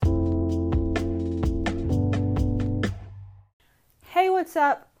What's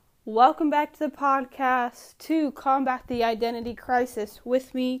up? Welcome back to the podcast to combat the identity crisis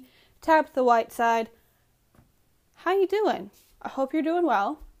with me, Tabitha Whiteside. How you doing? I hope you're doing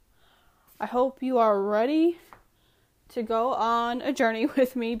well. I hope you are ready to go on a journey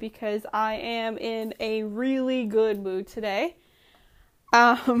with me because I am in a really good mood today.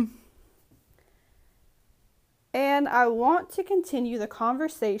 And I want to continue the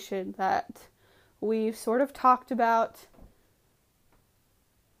conversation that we've sort of talked about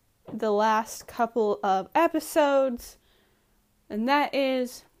the last couple of episodes, and that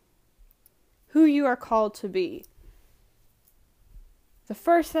is who you are called to be. The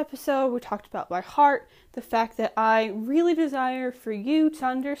first episode, we talked about my heart, the fact that I really desire for you to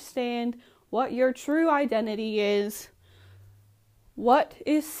understand what your true identity is, what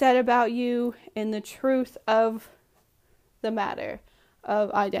is said about you, and the truth of the matter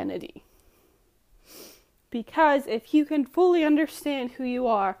of identity. Because if you can fully understand who you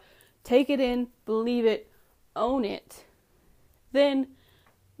are, take it in, believe it, own it, then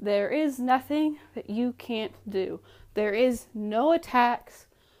there is nothing that you can't do. There is no attacks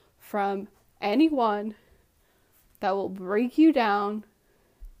from anyone that will break you down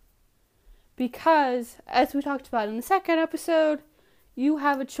because, as we talked about in the second episode, you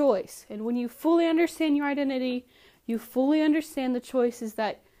have a choice. And when you fully understand your identity, you fully understand the choices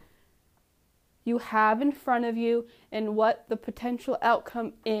that you have in front of you and what the potential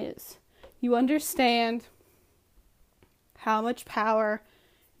outcome is. You understand how much power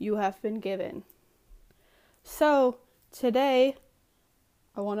you have been given. So, today,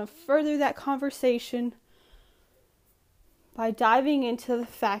 I want to further that conversation by diving into the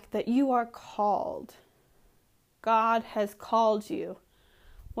fact that you are called. God has called you.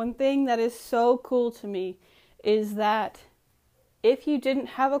 One thing that is so cool to me is that if you didn't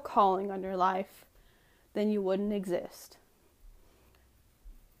have a calling on your life, then you wouldn't exist.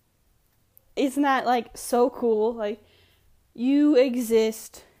 Isn't that so cool? You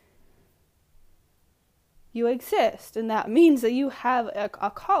exist. You exist, and that means that you have a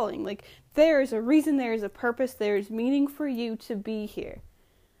calling. There is a reason, there is a purpose, there is meaning for you to be here.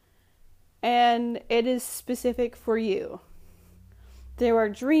 And it is specific for you. There are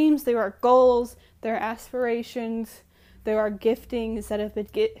dreams, there are goals, there are aspirations, there are giftings that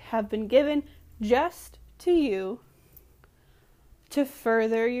have been given just to you to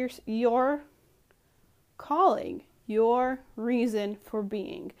further your calling, your reason for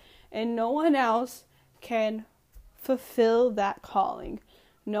being. And no one else can fulfill that calling.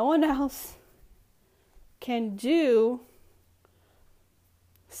 No one else can do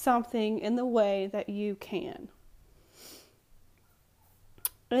something in the way that you can.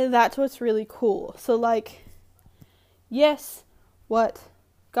 And that's what's really cool. So yes, what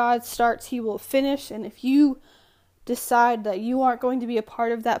God starts, He will finish. And if you decide that you aren't going to be a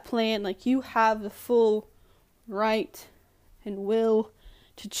part of that plan, you have the full right and will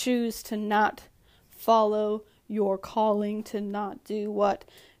to choose to not follow your calling, to not do what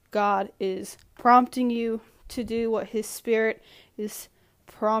God is prompting you to do, what His Spirit is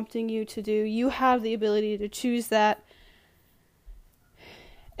prompting you to do. You have the ability to choose that.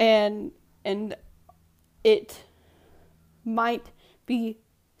 And it might be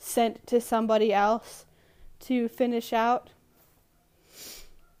sent to somebody else to finish out,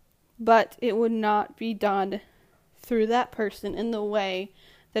 but it would not be done through that person in the way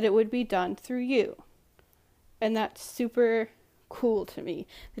that it would be done through you. And that's super cool to me.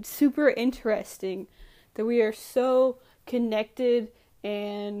 It's super interesting that we are so connected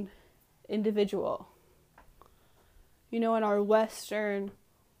and individual. In our Western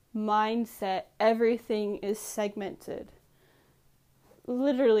mindset, everything is segmented.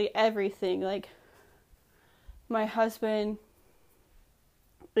 Literally everything. My husband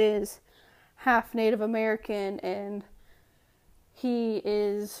is half Native American, and he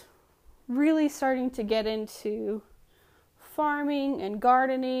is really starting to get into farming and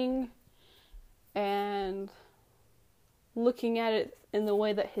gardening and looking at it in the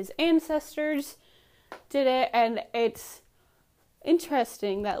way that his ancestors did it. And it's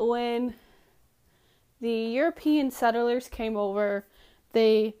interesting that when the European settlers came over,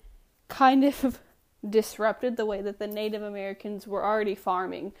 they kind of disrupted the way that the Native Americans were already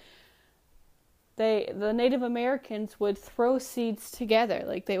farming. The Native Americans would throw seeds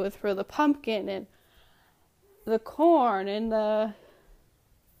together. They would throw the pumpkin and the corn and the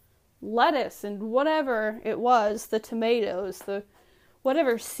lettuce and whatever it was, the tomatoes, the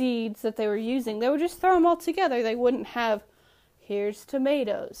whatever seeds that they were using, they would just throw them all together. They wouldn't have, here's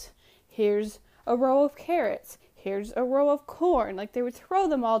tomatoes, here's a row of carrots, here's a row of corn. They would throw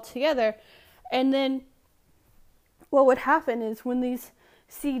them all together. And then what would happen is when these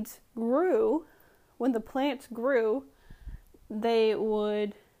seeds grew, when the plants grew, they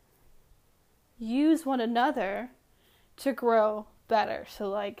would use one another to grow better. So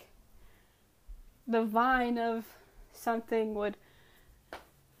like the vine of something would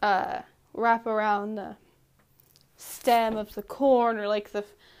wrap around the stem of the corn, or like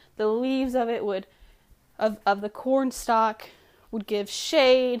the leaves of it would of the corn stalk would give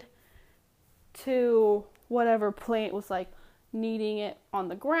shade to whatever plant was like needing it on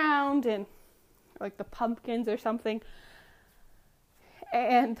the ground, and like the pumpkins or something.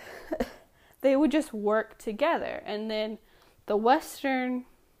 And they would just work together. And then the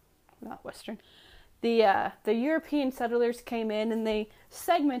European settlers came in and they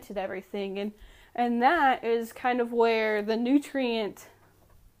segmented everything, and that is kind of where the nutrient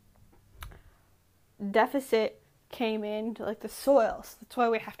deficit came in, to like the soils. That's why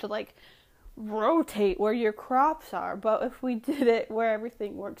we have to like rotate where your crops are. But if we did it where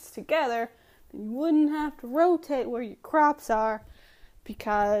everything works together, then you wouldn't have to rotate where your crops are,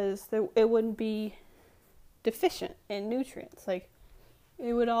 because it wouldn't be deficient in nutrients. Like,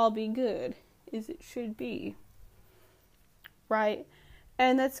 it would all be good as it should be, right?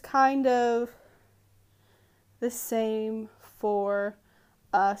 And that's kind of the same for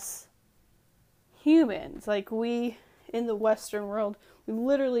us humans. Like, we in the Western world, we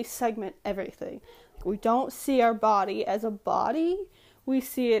literally segment everything. We don't see our body as a body. We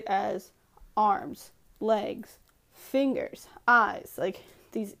see it as arms, legs, fingers, eyes, like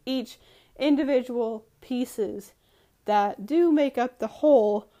these each individual pieces that do make up the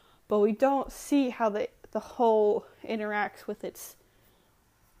whole, but we don't see how the whole interacts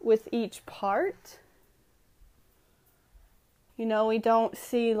with each part. You know, we don't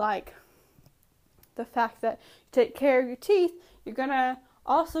see like the fact that you take care of your teeth, you're gonna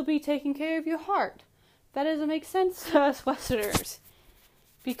also be taking care of your heart. That doesn't make sense to us Westerners.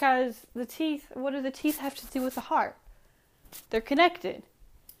 Because the teeth, what do the teeth have to do with the heart? They're connected.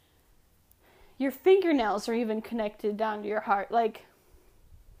 Your fingernails are even connected down to your heart. Like,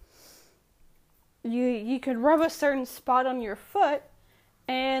 you could rub a certain spot on your foot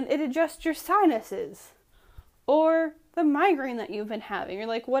and it adjusts your sinuses. Or the migraine that you've been having, or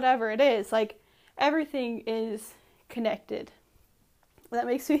like whatever it is. Like, everything is connected. That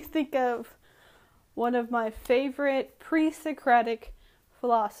makes me think of one of my favorite pre-Socratic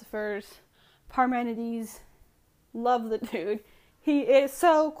philosophers, Parmenides. Love the dude. He is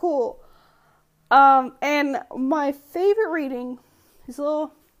so cool. And my favorite reading, his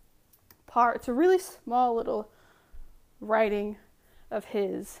little part, it's a really small little writing of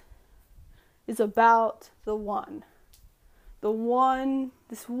his, is about the one.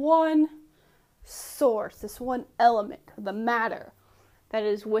 This one source, this one element, the matter that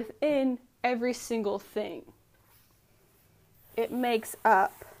is within every single thing. It makes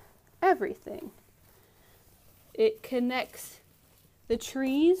up everything. It connects the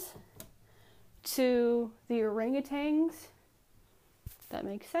trees to the orangutans. That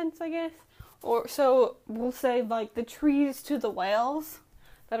makes sense, I guess. Or so we'll say like the trees to the whales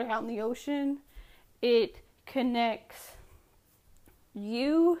that are out in the ocean. It connects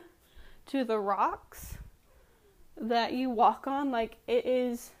you to the rocks that you walk on. Like, it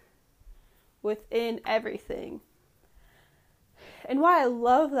is within everything. And why I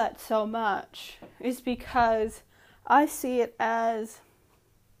love that so much is because I see it as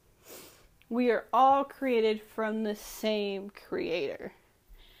we are all created from the same creator.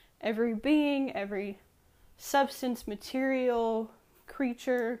 Every being, every substance, material,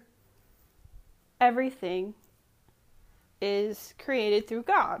 creature, everything is created through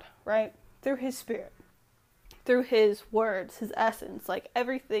God, right? Through His Spirit, through His words, His essence. Like,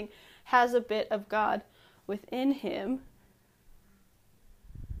 everything has a bit of God within Him,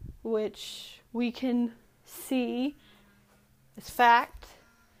 which we can see as fact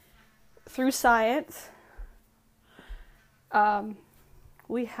through science.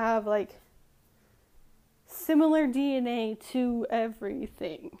 We have like similar DNA to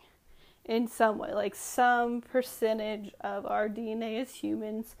everything in some way. Like, some percentage of our DNA as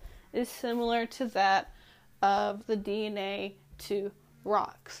humans is similar to that of the DNA to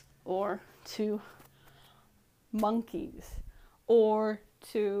rocks, or to monkeys, or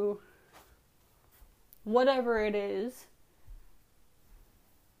to whatever it is.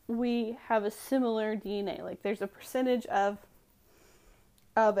 We have a similar DNA. Like, there's a percentage of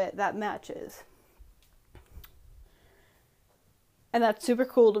it that matches. And that's super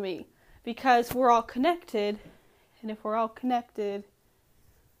cool to me, because we're all connected. And if we're all connected,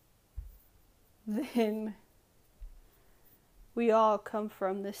 then we all come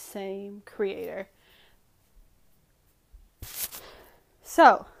from the same creator.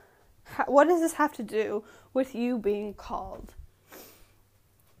 So, what does this have to do with you being called?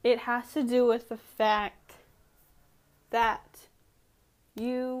 It has to do with the fact that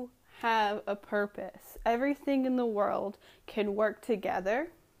you have a purpose. Everything in the world can work together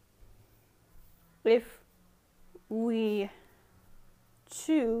if we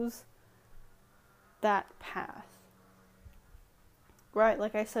choose that path. Right?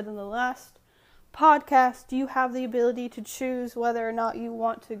 Like I said in the last podcast, you have the ability to choose whether or not you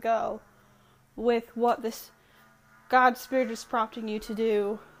want to go with what this God Spirit is prompting you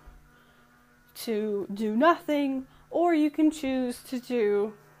to do nothing, or you can choose to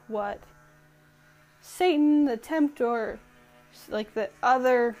do what Satan, the tempter, like the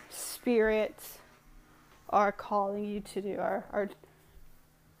other spirits are calling you to do, are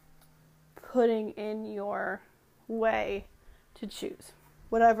putting in your way to choose,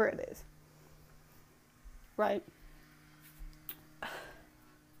 whatever it is, right?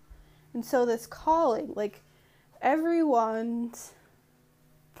 And so this calling, like everyone's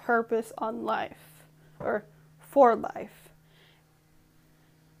purpose on life, or for life,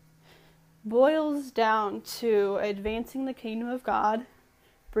 boils down to advancing the kingdom of God,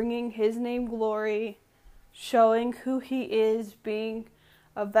 bringing His name glory, showing who He is, being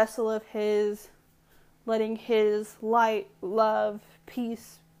a vessel of His, letting His light, love,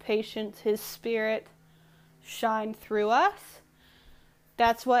 peace, patience, His Spirit shine through us.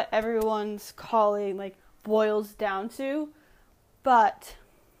 That's what everyone's calling like boils down to. But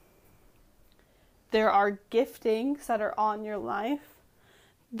there are giftings that are on your life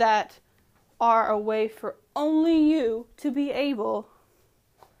that are a way for only you to be able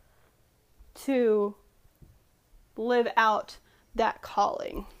to live out that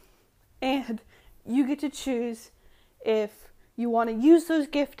calling. And you get to choose if you want to use those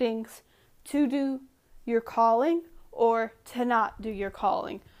giftings to do your calling or to not do your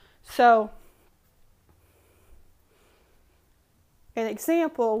calling. So, an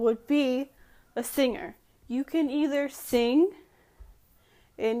example would be a singer. You can either sing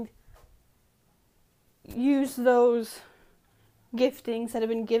and use those giftings that have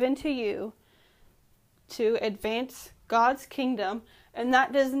been given to you to advance God's kingdom, and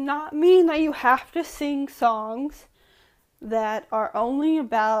that does not mean that you have to sing songs that are only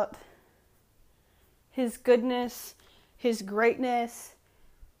about His goodness, His greatness,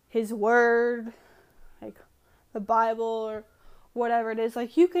 His word, like the Bible or whatever it is.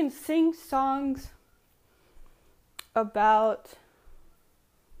 Like, you can sing songs about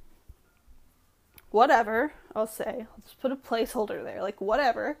whatever, I'll say. Let's put a placeholder there, like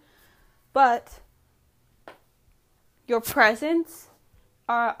whatever. But your presence,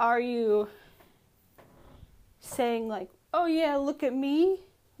 are you saying like, oh yeah, look at me,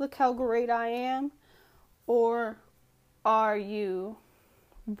 look how great I am? Or are you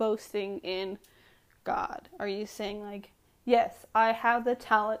boasting in God? Are you saying like, yes, I have the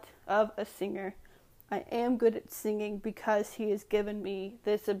talent of a singer. I am good at singing because He has given me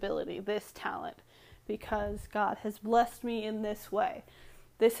this ability, this talent, because God has blessed me in this way.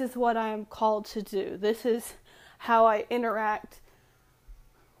 This is what I am called to do. This is how I interact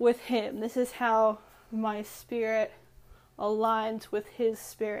with Him. This is how my spirit aligns with His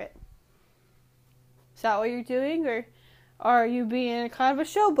Spirit. Is that what you're doing? Or are you being kind of a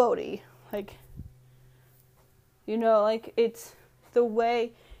showboaty? Like, you know, like it's the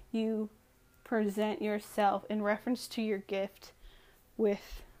way you present yourself in reference to your gift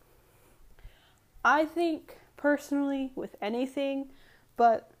with, I think personally, with anything,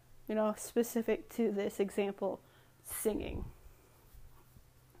 but, you know, specific to this example, singing.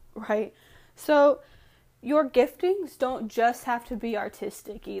 Right? So your giftings don't just have to be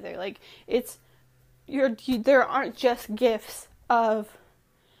artistic either. Like, there aren't just gifts of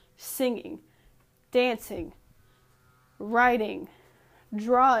singing, dancing, writing,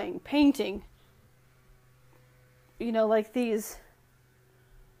 drawing, painting. You know, like these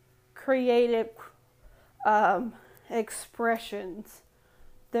creative expressions.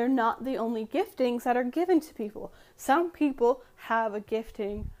 They're not the only giftings that are given to people. Some people have a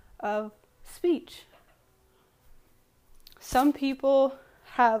gifting of speech. Some people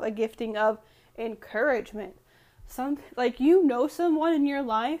have a gifting of encouragement. You know someone in your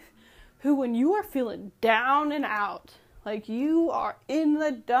life who, when you are feeling down and out, like you are in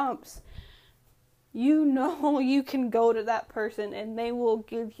the dumps, you know you can go to that person and they will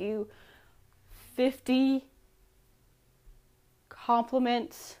give you 50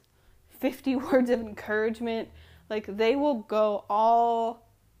 compliments, 50 words of encouragement. Like, they will go all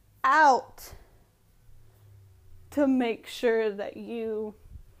out to make sure that you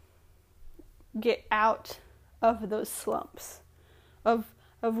get out of those slumps, of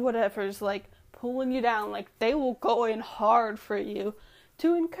whatever's like pulling you down. Like, they will go in hard for you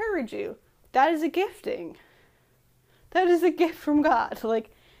to encourage you. That is a gifting. That is a gift from God. Like,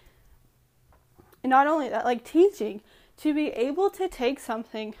 and not only that, like teaching, to be able to take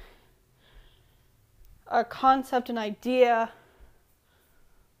something, a concept, an idea,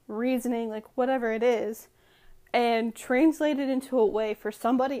 reasoning, like whatever it is, and translate it into a way for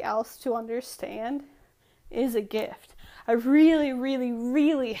somebody else to understand is a gift. I really, really,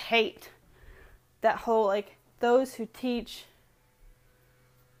 really hate that whole, like, those who teach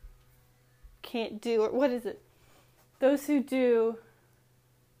can't do, or what is it? Those who do,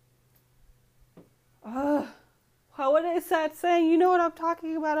 what is that saying? You know what I'm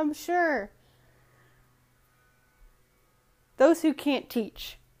talking about, I'm sure. Those who can't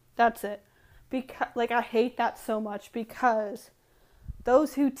teach. That's it. Because, like, I hate that so much, because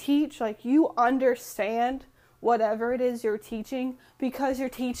those who teach, like, you understand whatever it is you're teaching because you're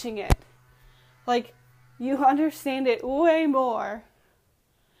teaching it. Like, you understand it way more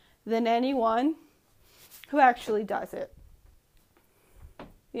than anyone who actually does it.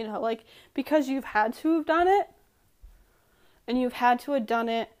 You know, like, because you've had to have done it, and you've had to have done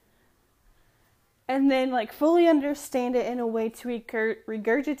it, and then, like, fully understand it in a way to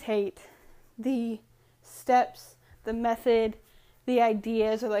regurgitate the steps, the method, the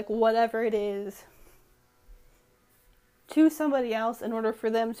ideas, or, like, whatever it is to somebody else in order for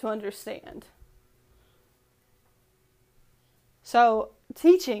them to understand. So,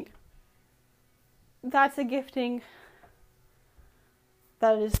 teaching, that's a gifting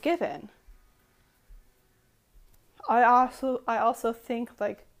that is given. I also think,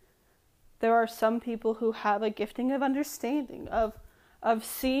 like, there are some people who have a gifting of understanding, of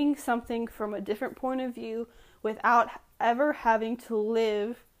seeing something from a different point of view without ever having to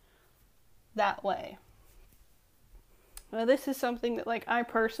live that way. Now, this is something that, like, I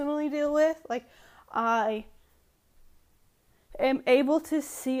personally deal with. Like, I am able to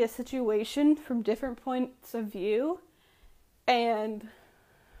see a situation from different points of view, and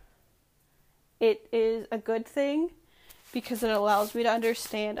it is a good thing because it allows me to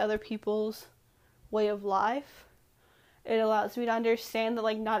understand other people's way of life. It allows me to understand that,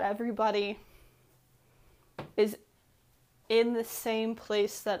 like, not everybody is in the same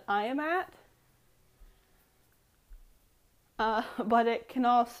place that I am at. But it can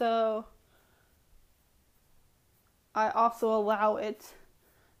also, I also allow it,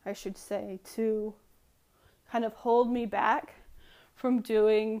 I should say, to kind of hold me back from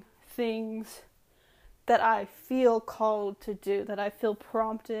doing things that I feel called to do, that I feel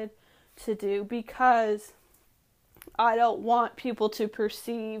prompted to do, because I don't want people to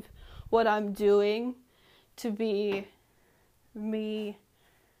perceive what I'm doing to be me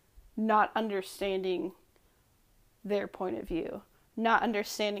not understanding their point of view, not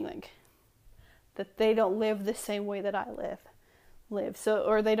understanding, like, that they don't live the same way that I live, so,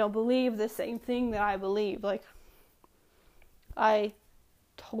 or they don't believe the same thing that I believe. Like, I'm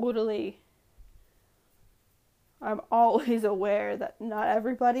always aware that not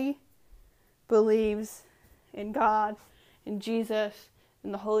everybody believes in God, in Jesus,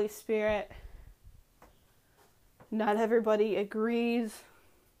 in the Holy Spirit. Not everybody agrees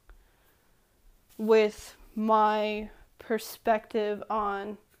with my perspective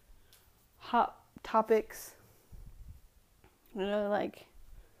on hot topics. You know, like,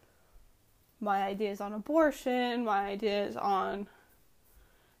 my ideas on abortion, my ideas on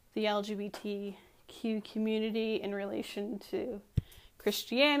the LGBTQ community in relation to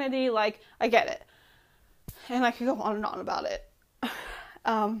Christianity. Like, I get it. And I could go on and on about it.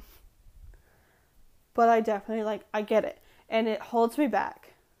 But I definitely, like, I get it. And it holds me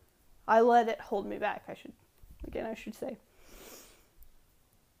back. I let it hold me back, I should say.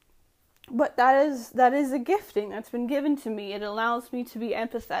 But that is a gifting that's been given to me. It allows me to be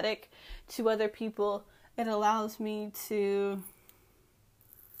empathetic to other people. It allows me to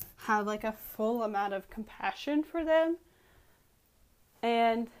have, like, a full amount of compassion for them.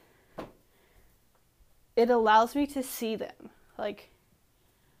 And it allows me to see them. Like,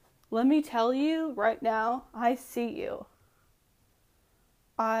 let me tell you right now, I see you.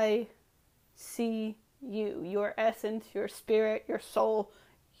 I see you. Your essence, your spirit, your soul,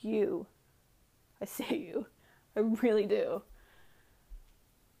 you. I see you. I really do.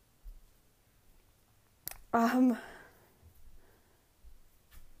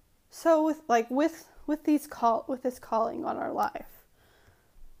 So with this calling on our life,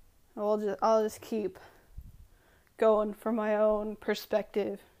 I'll just keep going from my own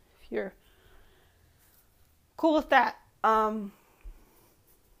perspective. If you're cool with that,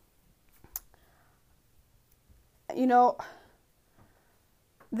 you know,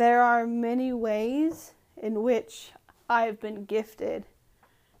 there are many ways in which I've been gifted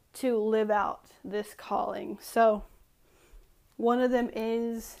to live out this calling. So one of them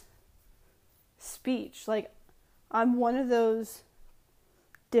is speech. Like, I'm one of those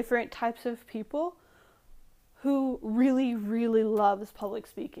different types of people who really, really loves public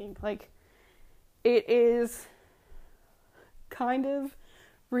speaking. Like, it is kind of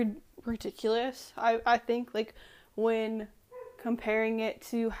ridiculous, I think, like, when comparing it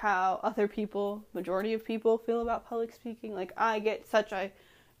to how other people, majority of people, feel about public speaking. Like, I get such a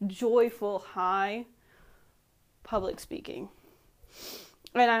joyful high public speaking.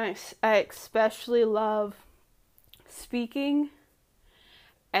 And I especially love speaking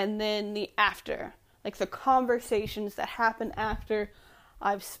and then the after. Like, the conversations that happen after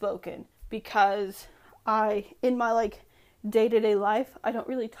I've spoken. Because in my, like, day-to-day life, I don't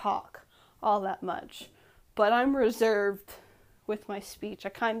really talk all that much. But I'm reserved with my speech. I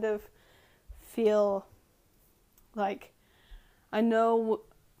kind of feel like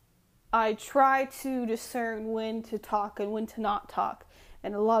I try to discern when to talk and when to not talk.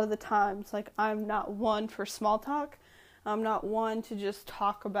 And a lot of the times, like, I'm not one for small talk. I'm not one to just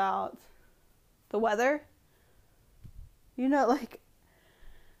talk about the weather. You know, like,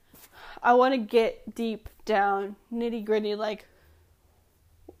 I want to get deep down, nitty gritty, like,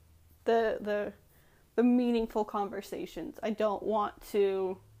 the meaningful conversations. I don't want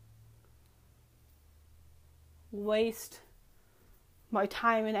to waste my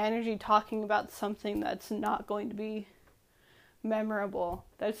time and energy talking about something that's not going to be memorable,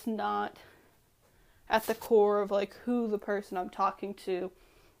 that's not at the core of, like, who the person I'm talking to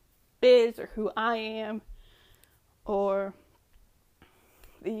is, or who I am, or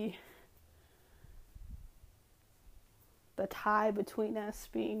the tie between us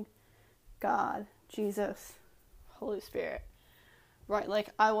being God, Jesus, Holy Spirit, right? Like,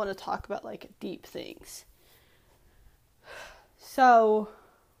 I want to talk about, like, deep things. So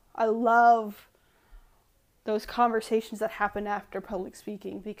I love those conversations that happen after public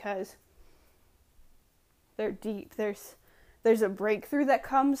speaking because they're deep. There's a breakthrough that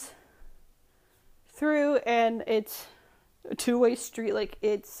comes through, and it's a two-way street. Like,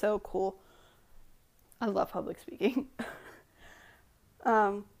 it's so cool. I love public speaking.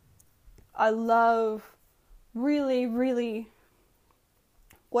 I love really, really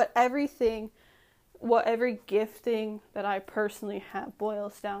what every gifting that I personally have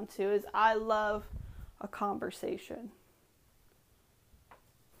boils down to is I love a conversation.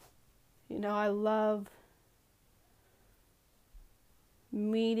 You know, I love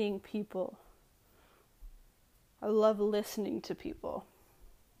meeting people. I love listening to people.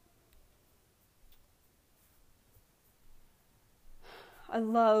 I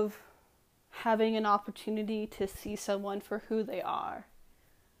love having an opportunity to see someone for who they are,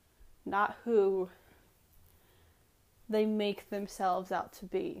 not who they make themselves out to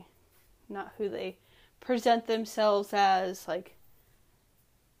be, not who they present themselves as, like,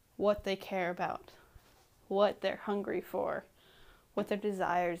 what they care about, what they're hungry for, what their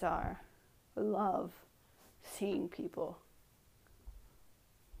desires are. I love seeing people.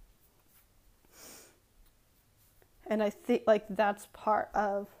 And I think, like, that's part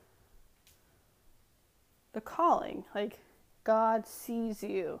of the calling. Like, God sees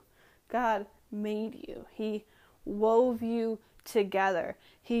you. God made you. He wove you together.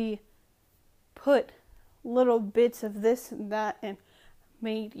 He put little bits of this and that and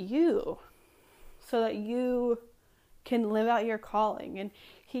made you so that you can live out your calling. And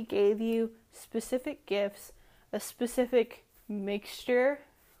He gave you specific gifts, a specific mixture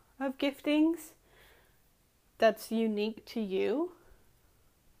of giftings that's unique to you.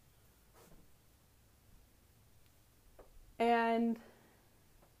 And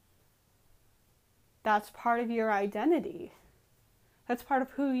that's part of your identity. That's part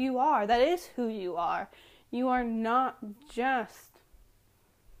of who you are. That is who you are. You are not just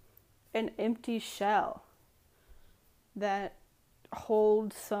an empty shell that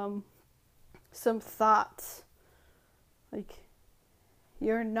holds some thoughts. Like,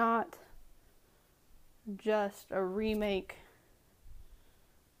 you're not just a remake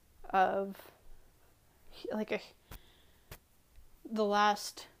of, like,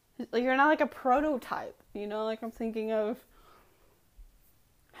 you're not like a prototype, you know? Like, I'm thinking of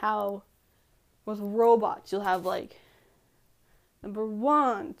how with robots you'll have, like, number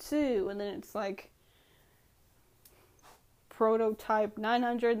 1, 2, and then it's like prototype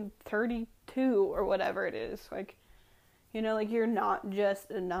 932 or whatever it is. Like, you know, like, you're not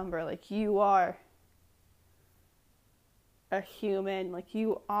just a number. Like, you are a human. Like,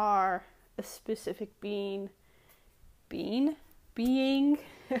 you are a specific being.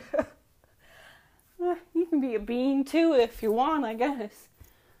 You can be a being too if you want, I guess.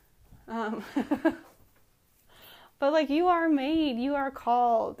 But like, you are made, you are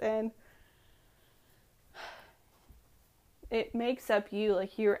called, and it makes up you.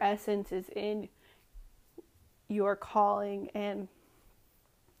 Like, your essence is in your calling and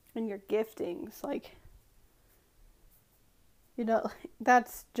your giftings. Like,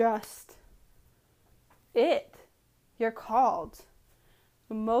 that's just it. You're called.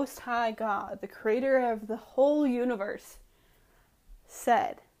 The Most High God, the creator of the whole universe,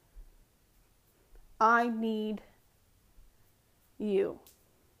 said, I need you.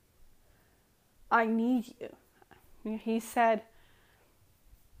 I need you. He said,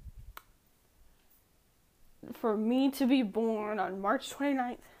 for me to be born on March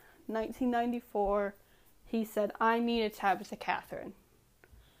 29th, 1994, he said, I need a Tabitha Catherine.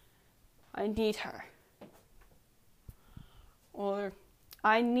 I need her. Or,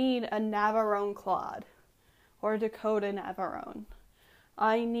 I need a Navarone Claude. Or Dakota Navarone.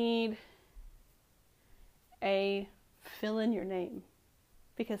 I need a fill in your name.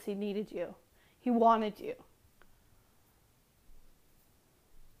 Because he needed you. He wanted you.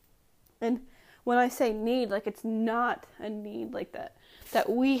 And when I say need, like, it's not a need like that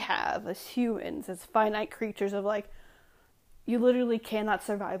we have as humans, as finite creatures of like, you literally cannot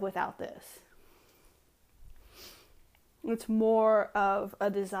survive without this. It's more of a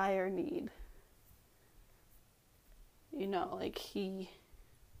desire need. Like, he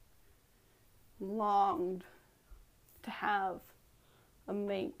longed to have a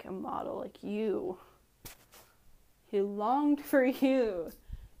make, a model like you. He longed for you.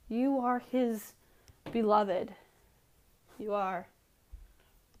 You are his beloved. You are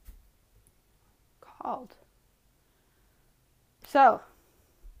called. So,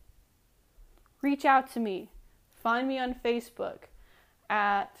 reach out to me. Find me on Facebook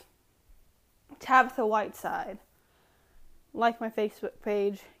at Tabitha Whiteside. Like my Facebook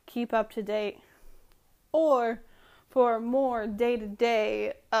page. Keep up to date. Or for more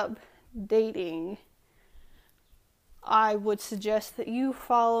day-to-day updating, I would suggest that you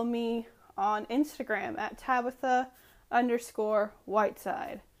follow me on Instagram at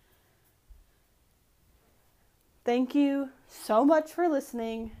Tabitha_Whiteside. Thank you so much for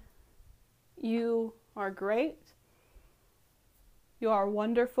listening. You are great. You are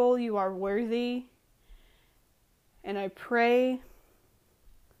wonderful. You are worthy. And I pray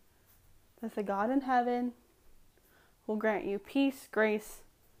that the God in heaven will grant you peace, grace,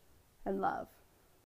 and love.